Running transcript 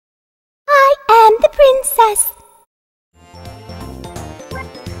am the princess.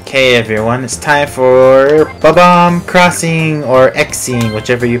 Okay everyone, it's time for Bob-omb crossing or Xing,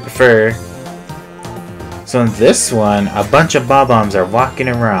 whichever you prefer. So in this one, a bunch of Bob-ombs are walking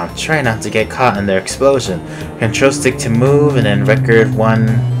around. Try not to get caught in their explosion. Control stick to move and then record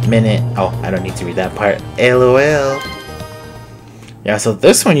 1 minute. Oh, I don't need to read that part. LOL. Yeah, so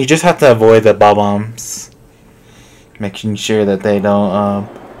this one you just have to avoid the Bob-ombs. Making sure that they don't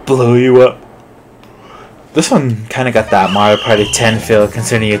blow you up. This one kind of got that Mario Party 10 feel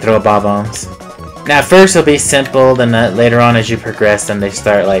considering you throw Bob-ombs. Now at first it'll be simple, then later on as you progress then they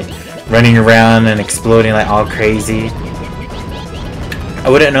start like running around and exploding like all crazy. I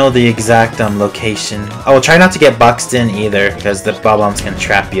wouldn't know the exact location. I will try not to get boxed in either because the Bob-ombs can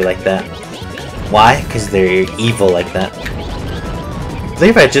trap you like that. Why? Because they're evil like that. I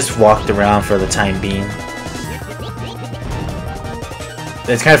believe I just walked around for the time being.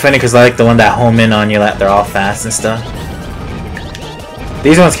 It's kind of funny because I like the one that home in on you, like they're all fast and stuff.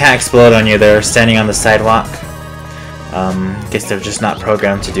 These ones can't explode on you, they're standing on the sidewalk. Guess they're just not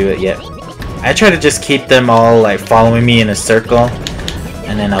programmed to do it yet. I try to just keep them all like following me in a circle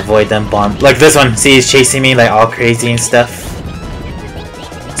and then avoid them bomb. Like this one, see, he's chasing me like all crazy and stuff.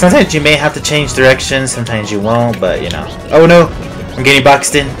 Sometimes you may have to change directions, sometimes you won't, but you know. Oh no, I'm getting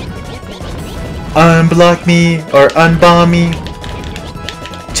boxed in. Unblock me or unbomb me.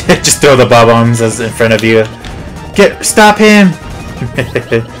 Just throw the Bob-ombs in front of you. Stop him!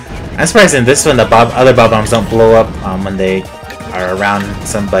 I'm surprised in this one the other Bob-ombs don't blow up when they are around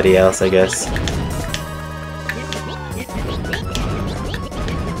somebody else, I guess.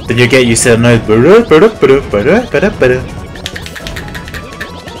 Then you get used to the noise.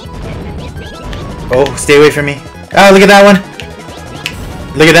 Oh, stay away from me. Oh, look at that one!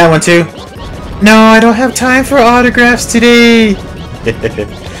 Look at that one too. No, I don't have time for autographs today!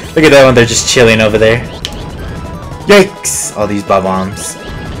 Look at that one, they're just chilling over there. Yikes! All these Bob-ombs.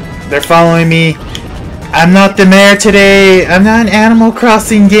 They're following me. I'm not the mayor today. I'm not an Animal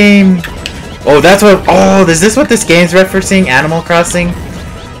Crossing game. Oh, that's what. Oh, is this what this game's referencing? Animal Crossing?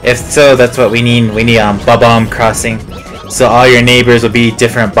 If so, that's what we need. We need Bob-omb Crossing. So all your neighbors will be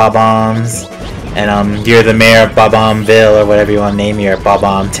different Bob-ombs, and you're the mayor of Bob-ombville or whatever you want to name your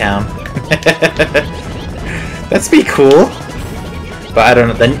Bob-omb town. That'd be cool. But I don't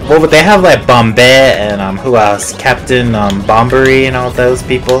know. Then, well, they have like Bombay and who else? Captain Bombery and all those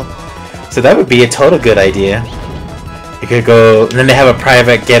people. So that would be a total good idea. You could go. And then they have a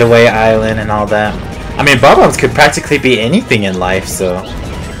private getaway island and all that. I mean, Bob-ombs could practically be anything in life, so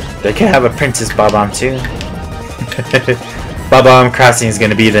they could have a Princess Bob-omb too. Bob-omb Crossing is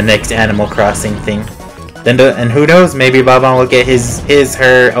going to be the next Animal Crossing thing. Then, and who knows? Maybe Bob-omb will get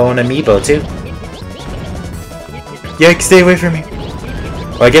her own amiibo too. Yikes! Stay away from me.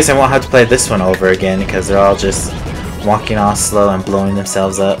 Well, I guess I won't have to play this one over again because they're all just walking all slow and blowing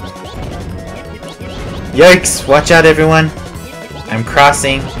themselves up. Yikes! Watch out, everyone! I'm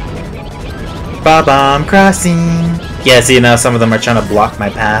crossing. Bob-omb crossing! Yeah, see, now some of them are trying to block my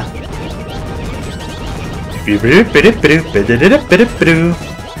path.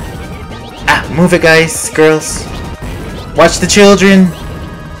 Ah, move it, guys, girls. Watch the children!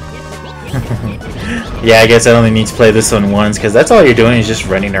 Yeah, I guess I only need to play this one once, because that's all you're doing is just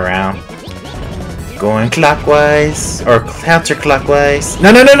running around. Going clockwise, or counterclockwise.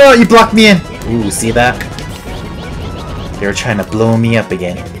 No, no, no, no, you blocked me in! Ooh, see that? They were trying to blow me up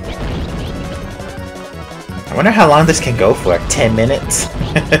again. I wonder how long this can go for, 10 minutes?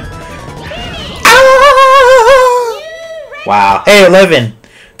 Ah! Wow, hey, 11!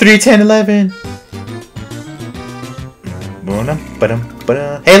 3, 10, 11!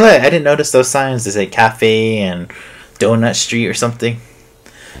 Hey look, I didn't notice those signs. They say cafe and donut street or something.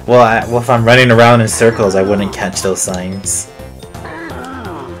 Well, if I'm running around in circles, I wouldn't catch those signs.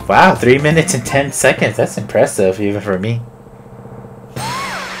 Wow, 3 minutes and 10 seconds. That's impressive, even for me.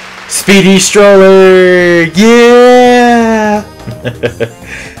 Speedy stroller! Yeah!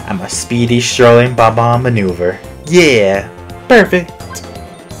 I'm a speedy strolling Bob-omb maneuver. Yeah! Perfect!